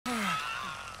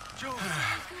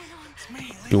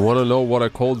You want to know what I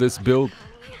call this build?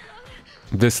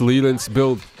 This Leland's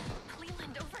build?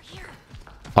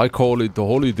 I call it the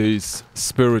Holidays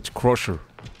Spirit Crusher.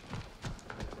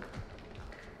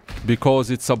 Because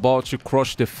it's about to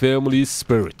crush the family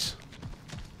spirit.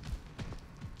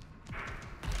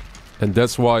 And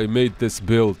that's why I made this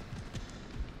build.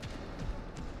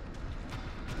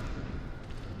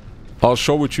 I'll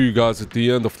show it to you guys at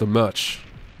the end of the match.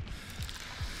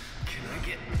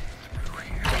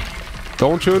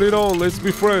 Don't turn it on, let's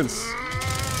be friends.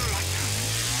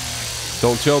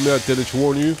 Don't tell me I didn't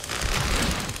warn you.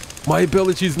 My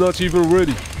ability is not even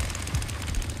ready.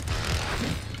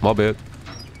 My bad.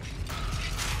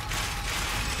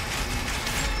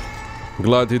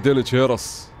 Glad he didn't hit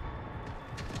us.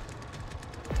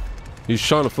 He's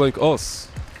trying to flank us.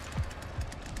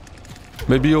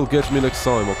 Maybe you'll get me next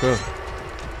time, okay?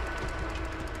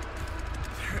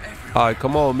 Alright,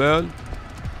 come on, man.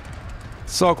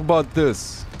 Let's talk about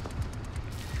this.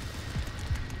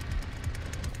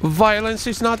 Violence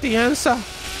is not the answer.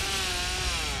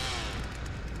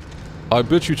 I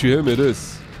bet you to him it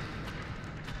is.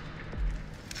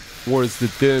 Where's the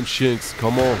damn shanks?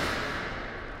 Come on.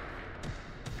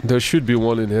 There should be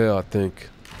one in here, I think.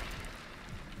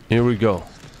 Here we go.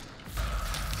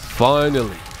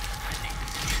 Finally.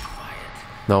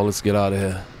 Now let's get out of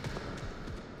here.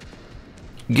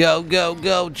 Go, go,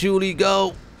 go, Julie,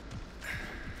 go.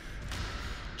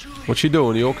 What's she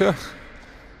doing? You okay?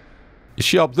 Is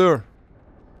she up there?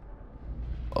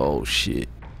 Oh, shit.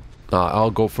 Nah, I'll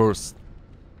go first.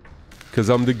 Because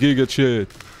I'm the Giga Chad.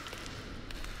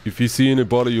 If you see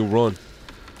anybody, you run.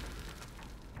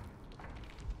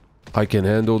 I can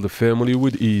handle the family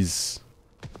with ease.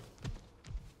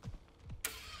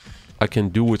 I can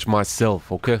do it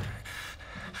myself, okay?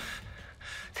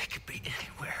 They could be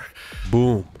anywhere.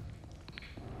 Boom.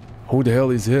 Who the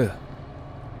hell is here?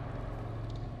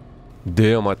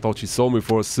 Damn, I thought you saw me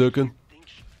for a second.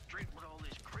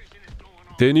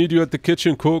 They need you at the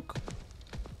kitchen, cook.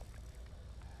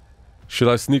 Should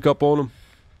I sneak up on them?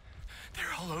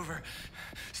 They're all over.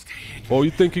 Stay in. Oh,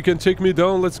 you think you can take me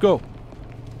down? Let's go.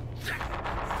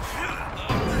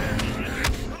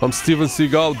 I'm Steven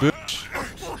Seagal, bitch.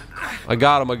 I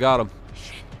got him.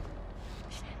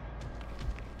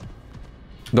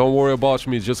 Don't worry about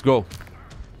me, just go.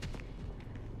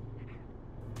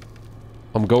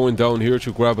 I'm going down here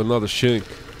to grab another shank.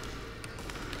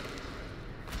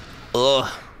 Ugh.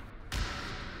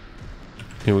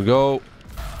 Here we go.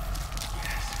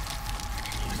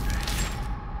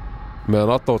 Man,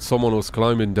 I thought someone was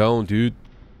climbing down, dude.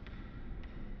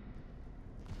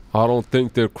 I don't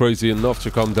think they're crazy enough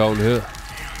to come down here.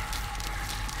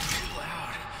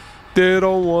 They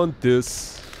don't want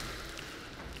this.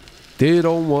 They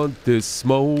don't want this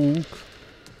smoke.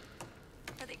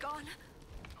 Are they gone?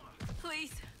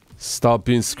 Please. Stop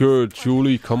being scared,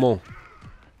 Julie. Come on.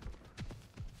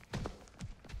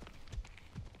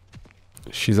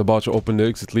 She's about to open the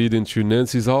exit leading to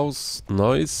Nancy's house.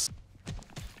 Nice.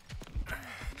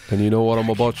 And you know what I'm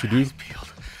about to do?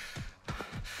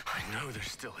 I know they're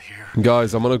still here.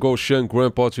 Guys, I'm gonna go shank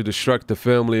Grandpa to distract the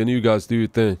family, and you guys do your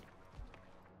thing.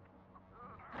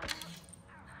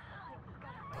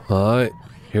 Alright,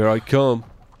 here I come.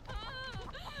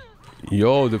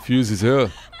 Yo, the fuse is here.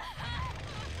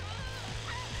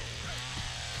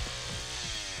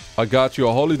 I got you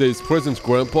a holiday's present,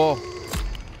 Grandpa.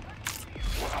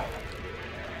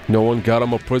 No one got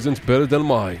him a present better than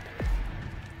mine.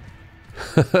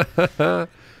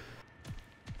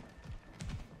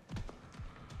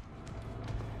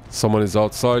 Someone is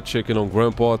outside checking on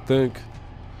Grandpa, I think.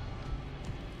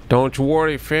 Don't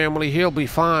worry, family, he'll be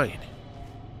fine.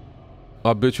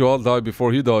 I bet you I'll die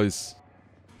before he dies.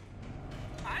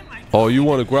 Oh, you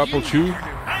want to grapple too?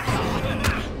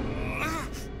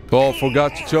 Oh,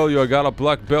 forgot to tell you, I got a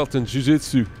black belt in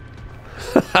jiu-jitsu.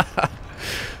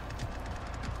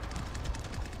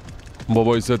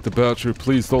 Baba is at the battery,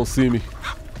 please don't see me.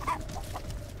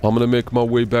 I'm gonna make my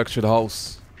way back to the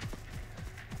house.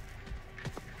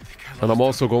 And I'm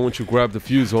also going to grab the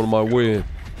fuse on my way in.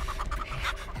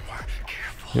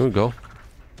 Here we go.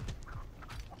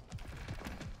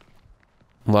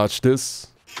 Watch this.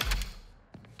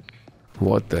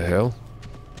 What the hell?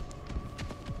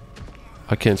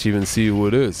 I can't even see who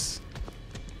it is.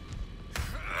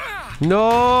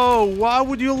 No! Why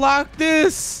would you lock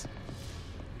this?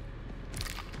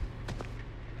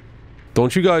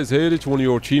 Don't you guys hate it when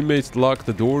your teammates lock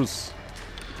the doors?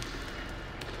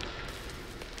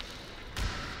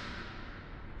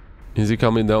 Is he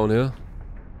coming down here?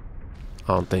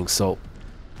 I don't think so.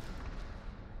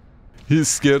 He's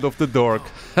scared of the dark.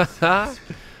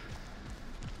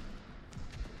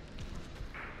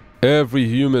 Every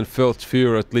human felt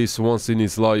fear at least once in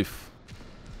his life.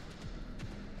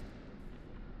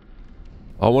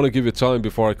 I want to give it time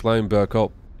before I climb back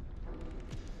up.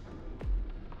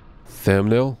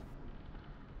 Thumbnail.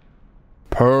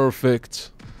 Perfect.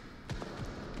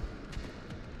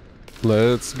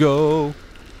 Let's go.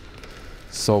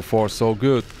 So far, so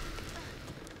good.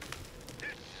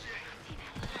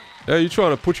 Hey, you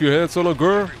trying to put your hands on a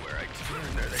girl?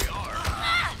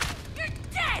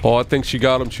 Oh, I think she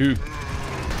got him too.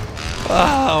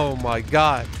 Oh my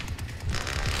god.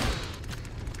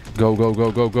 Go, go,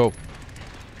 go, go, go.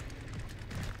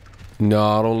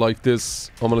 Nah, I don't like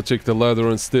this. I'm gonna take the ladder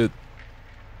instead.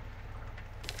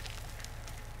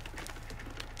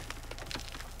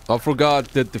 I forgot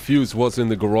that the fuse was in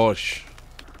the garage.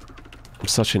 I'm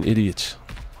such an idiot.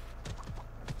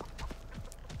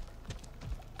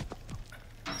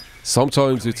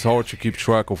 Sometimes it's hard to keep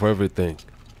track of everything.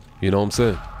 You know what I'm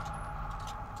saying?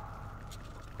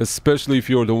 Especially if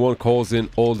you're the one causing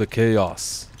all the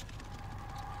chaos.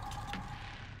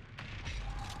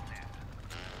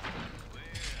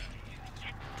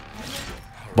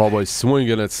 Baba is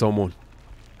swinging at someone.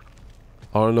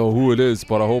 I don't know who it is,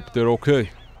 but I hope they're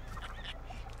okay.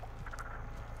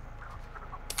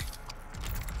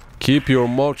 Keep your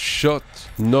mouth shut,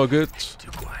 Nugget.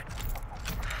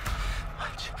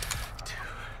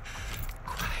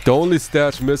 The only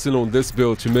stat missing on this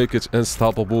build to make it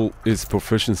unstoppable is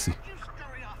proficiency.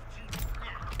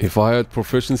 If I had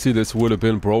proficiency, this would have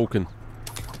been broken.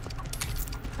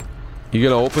 You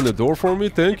gonna open the door for me?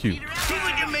 Thank you.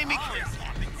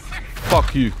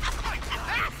 Fuck you.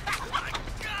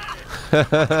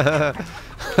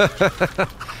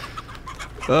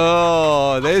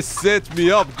 Oh, they set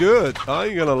me up good. I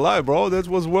ain't gonna lie, bro. That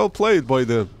was well played by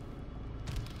them.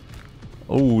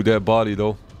 Oh, that body,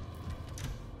 though.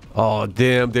 Oh,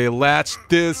 damn. They latched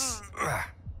this.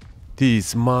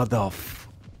 These motherf...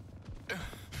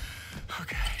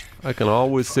 Okay. I can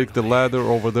always take the ladder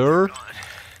over there.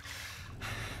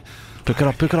 Pick it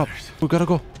up, pick it up. We gotta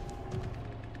go.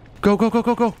 Go, go, go,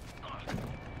 go, go.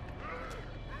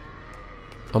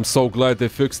 I'm so glad they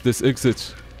fixed this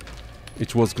exit.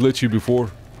 It was glitchy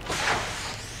before.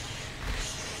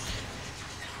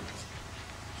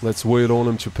 Let's wait on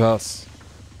him to pass.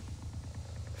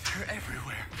 They're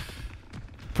everywhere.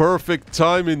 Perfect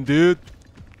timing, dude.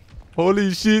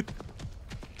 Holy shit.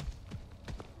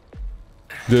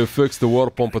 They fixed the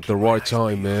water pump at the right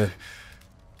time, man.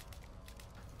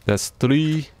 That's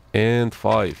 3 and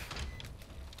 5.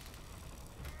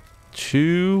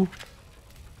 2,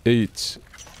 8.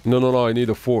 No, I need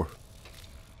a 4.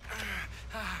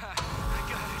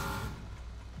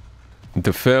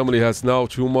 The family has now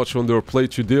too much on their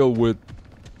plate to deal with.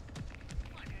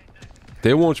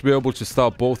 They won't be able to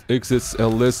stop both exits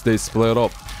unless they split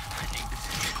up.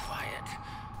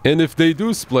 And if they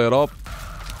do split up,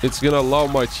 it's gonna allow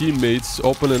my teammates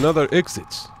open another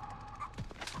exit.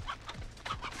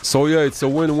 So yeah, it's a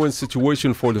win-win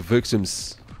situation for the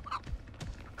victims.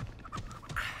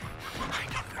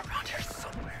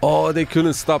 Oh, they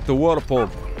couldn't stop the water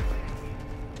pump.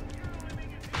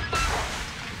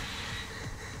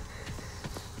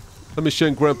 Let me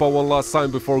shank Grandpa one last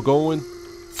time before going.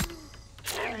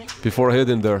 Before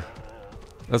heading there.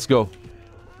 Let's go.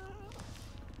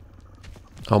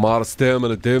 I'm out of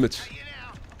stamina, damn it.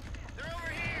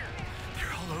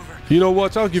 You know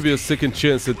what? I'll give you a second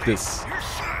chance at this.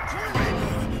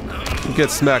 Get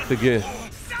smacked again.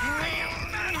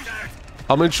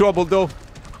 I'm in trouble though.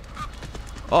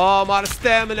 Oh, I'm out of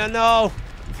stamina, no.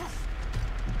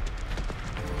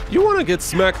 You wanna get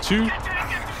smacked too?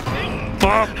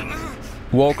 Fuck.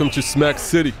 Welcome to Smack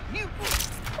City.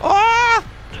 Ah!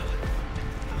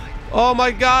 Oh my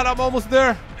god, I'm almost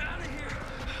there.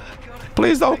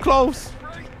 Please don't close.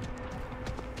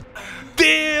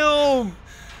 Damn!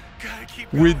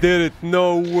 We did it,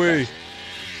 no way.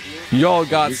 Y'all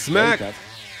got smacked.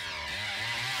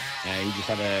 Yeah, you just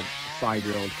had a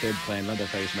 5-year-old kid playing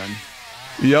Leatherface, man.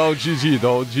 Yo, GG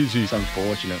though, GG. It's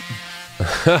unfortunate.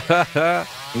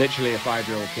 Literally a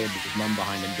 5-year-old kid with his mum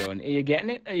behind him going, "Are you getting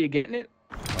it? Are you getting it?"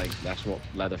 Like, that's what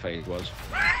Leatherface was.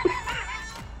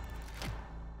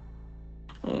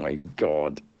 Oh my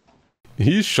god.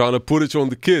 He's trying to put it on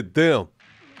the kid, damn.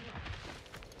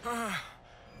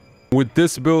 With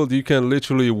this build, you can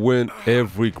literally win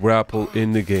every grapple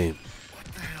in the game.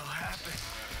 What the hell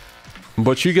happened?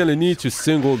 But you're gonna need to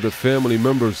single the family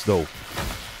members though.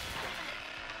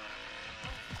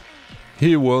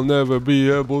 He will never be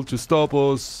able to stop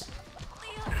us.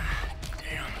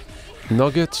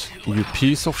 Nugget, you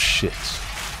piece of shit.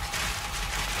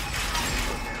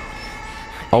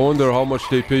 I wonder how much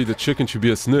they pay the chicken to be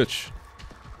a snitch.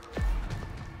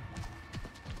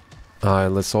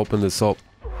 Alright, let's open this up.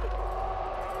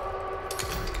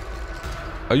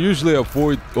 I usually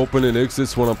avoid opening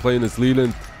exits when I'm playing as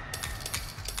Leland.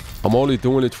 I'm only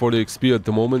doing it for the XP at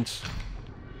the moment.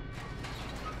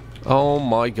 Oh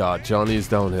my god, Johnny is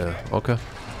down here. Okay.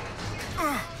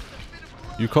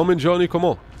 You coming, Johnny? Come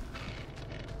on.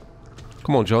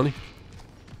 Come on, Johnny.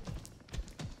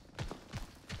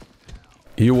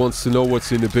 He wants to know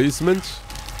what's in the basement.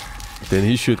 Then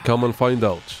he should come and find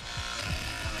out.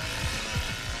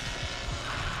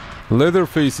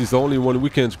 Leatherface is the only one we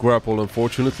can't grapple,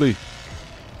 unfortunately.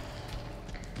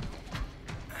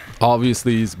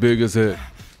 Obviously, he's big as a...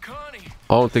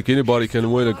 I don't think anybody can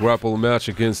win a grapple match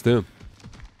against him.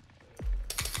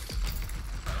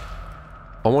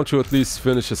 I want to at least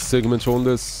finish a segment on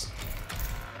this.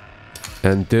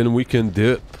 And then we can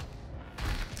dip.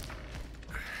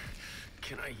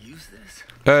 Can I use this?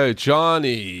 Hey,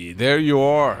 Johnny. There you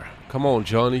are. Come on,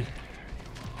 Johnny.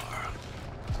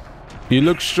 You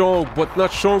look strong, but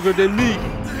not stronger than me.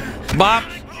 Bop!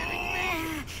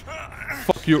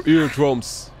 Fuck your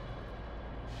eardrums.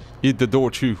 Eat the door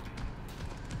too.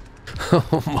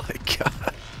 Oh my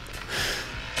god.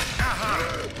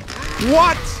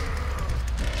 What?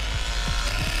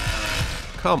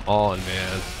 Come on,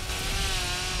 man.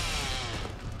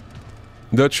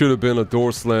 That should have been a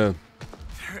door slam.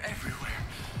 They're everywhere.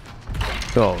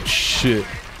 Oh shit.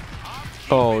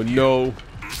 Oh no.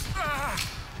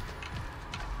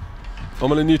 I'm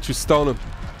gonna need to stun him.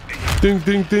 Ding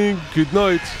ding ding. Good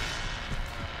night.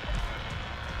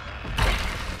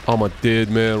 I'm a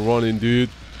dead man running, dude.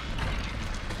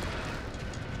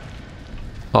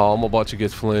 Oh, I'm about to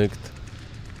get flanked.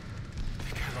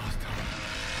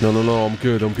 No, no, no. I'm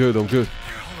good. I'm good. I'm good.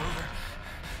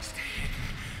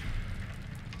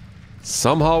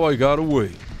 Somehow I got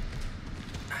away.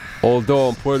 Although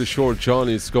I'm pretty sure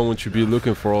Johnny is going to be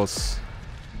looking for us.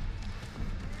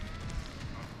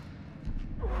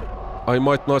 I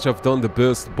might not have done the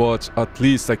best, but at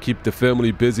least I keep the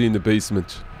family busy in the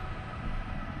basement.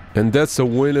 And that's a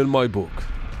win in my book.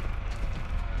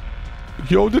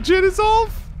 Yo, the jet is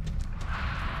off!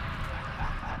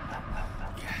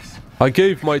 Yes. I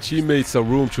gave my teammates a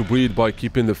room to breathe by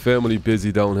keeping the family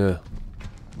busy down here.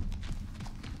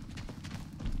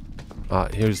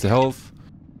 Here's the health.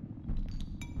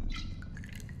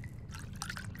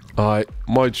 Alright,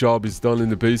 my job is done in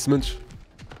the basement.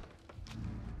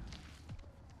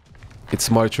 It's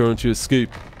my turn to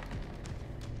escape.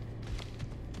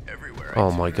 Everywhere.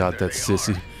 Oh my god, that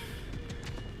sissy.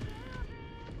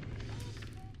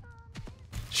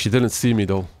 She didn't see me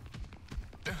though.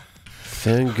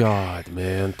 Thank God,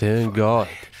 man. Thank God.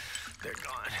 They're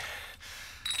gone.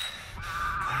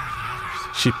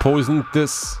 She poisoned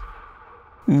this.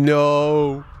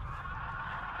 No.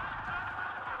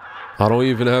 I don't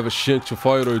even have a shank to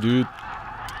fight her, dude.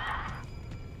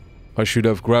 I should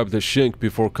have grabbed the shank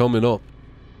before coming up.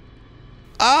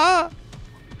 Ah!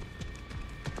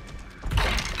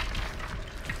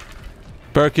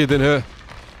 Barricade in here.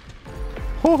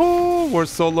 Ho ho! We're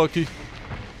so lucky.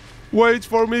 Wait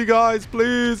for me, guys,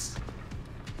 please.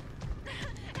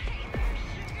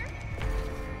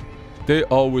 They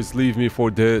always leave me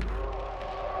for dead.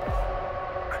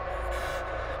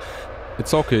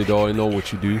 It's okay though, I know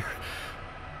what you do.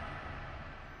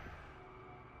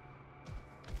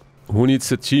 Who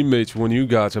needs a teammate when you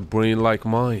got a brain like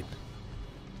mine?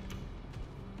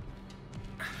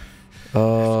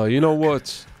 You know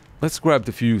what? Let's grab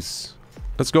the fuse.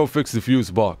 Let's go fix the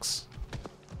fuse box.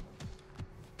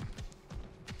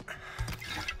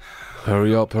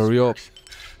 Hurry up, hurry up.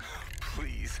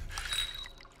 Please.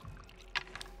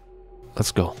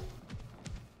 Let's go.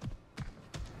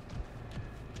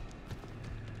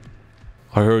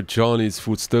 I heard Johnny's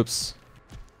footsteps.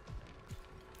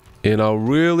 And I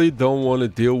really don't want to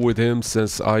deal with him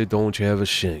since I don't have a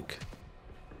shank.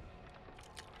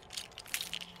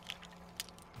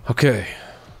 Okay.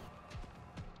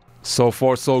 So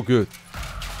far, so good.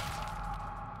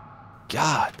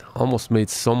 God, almost made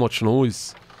so much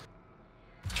noise.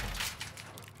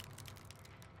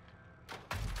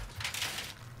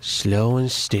 Slow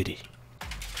and steady.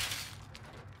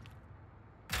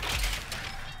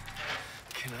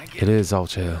 Can I get It is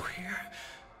out here. here?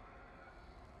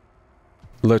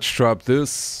 Let's trap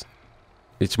this.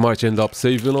 It might end up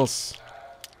saving us.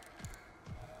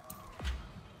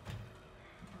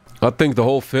 I think the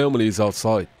whole family is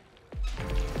outside.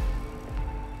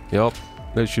 Yep,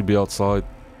 they should be outside.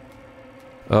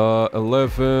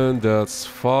 11, that's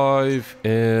 5,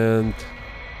 and...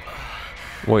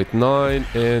 Wait, 9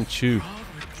 and 2.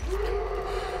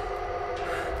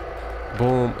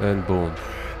 Boom and boom.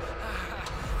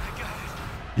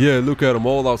 Yeah, look at them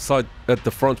all outside at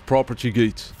the front property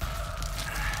gate.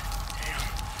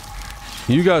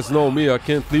 You guys know me, I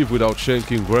can't leave without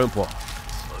shanking Grandpa.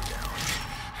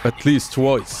 At least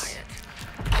twice.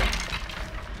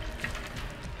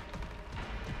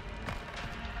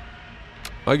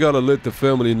 I gotta let the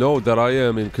family know that I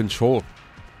am in control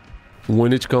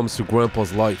when it comes to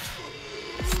Grandpa's life.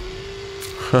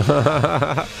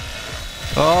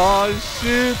 Oh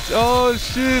shit, oh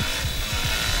shit.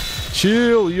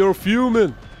 Chill, you're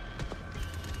fuming.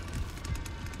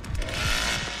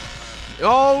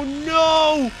 Oh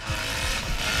no!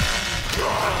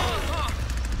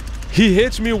 He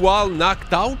hit me while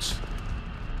knocked out?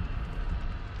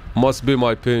 Must be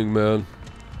my ping, man.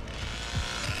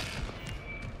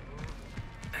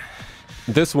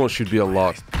 This one should be a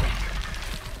lot.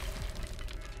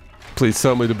 Please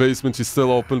tell me the basement is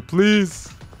still open,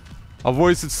 please. I've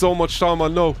wasted so much time, I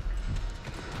know.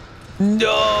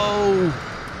 No!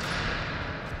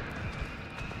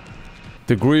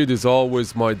 The greed is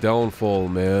always my downfall,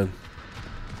 man.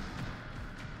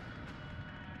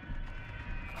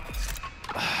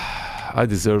 I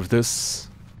deserve this.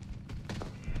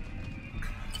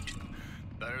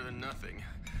 Better than nothing.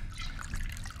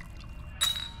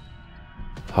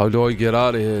 How do I get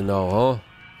out of here now, huh?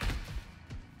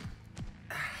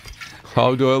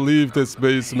 How do I leave this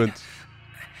basement?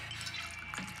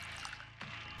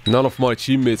 None of my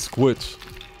teammates quit.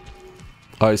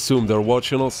 I assume they're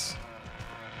watching us.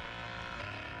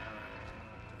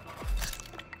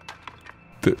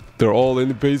 They're all in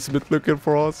the basement looking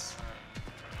for us.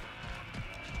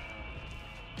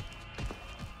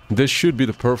 This should be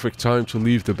the perfect time to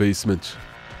leave the basement.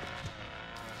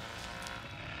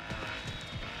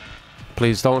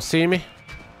 Please don't see me.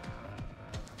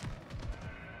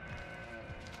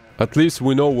 At least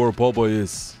we know where Bubba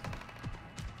is.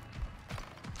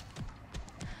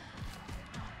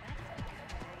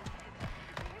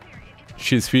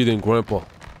 She's feeding Grandpa.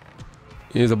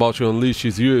 He's about to unleash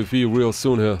his UAV real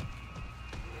soon here.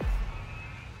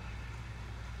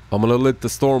 I'm gonna let the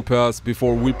storm pass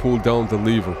before we pull down the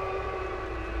lever.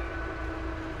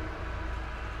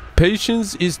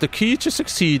 Patience is the key to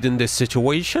succeed in this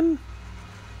situation.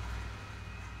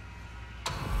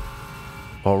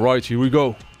 Alright, here we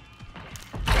go.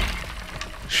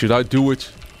 Should I do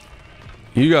it?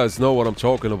 You guys know what I'm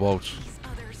talking about.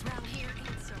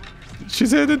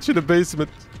 She's headed to the basement.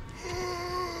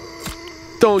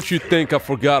 Don't you think I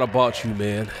forgot about you,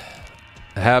 man.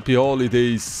 Happy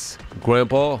holidays,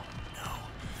 Grandpa.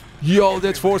 Yo,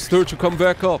 that forced her to come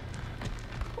back up.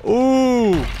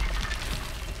 Ooh.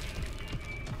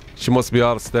 She must be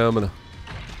out of stamina.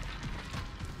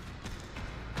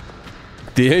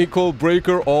 The ankle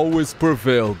breaker always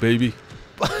prevail, baby.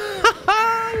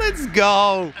 Let's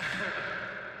go.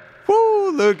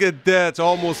 Woo, look at that.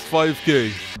 Almost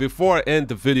 5K. Before I end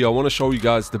the video, I want to show you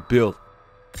guys the build.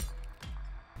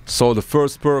 So the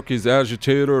first perk is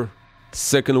Agitator,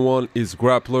 second one is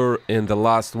Grappler, and the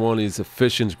last one is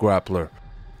Efficient Grappler.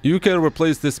 You can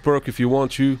replace this perk if you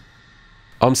want to.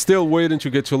 I'm still waiting to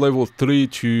get to level 3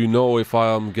 to know if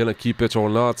I'm gonna keep it or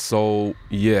not, so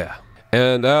yeah.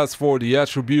 And as for the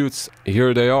attributes,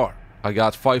 here they are. I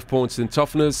got 5 points in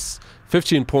toughness,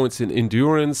 15 points in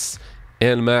endurance,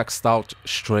 and maxed out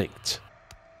strength.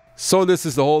 So this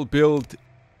is the whole build.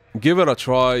 Give it a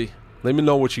try. Let me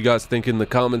know what you guys think in the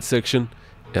comment section,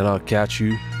 and I'll catch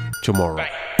you tomorrow.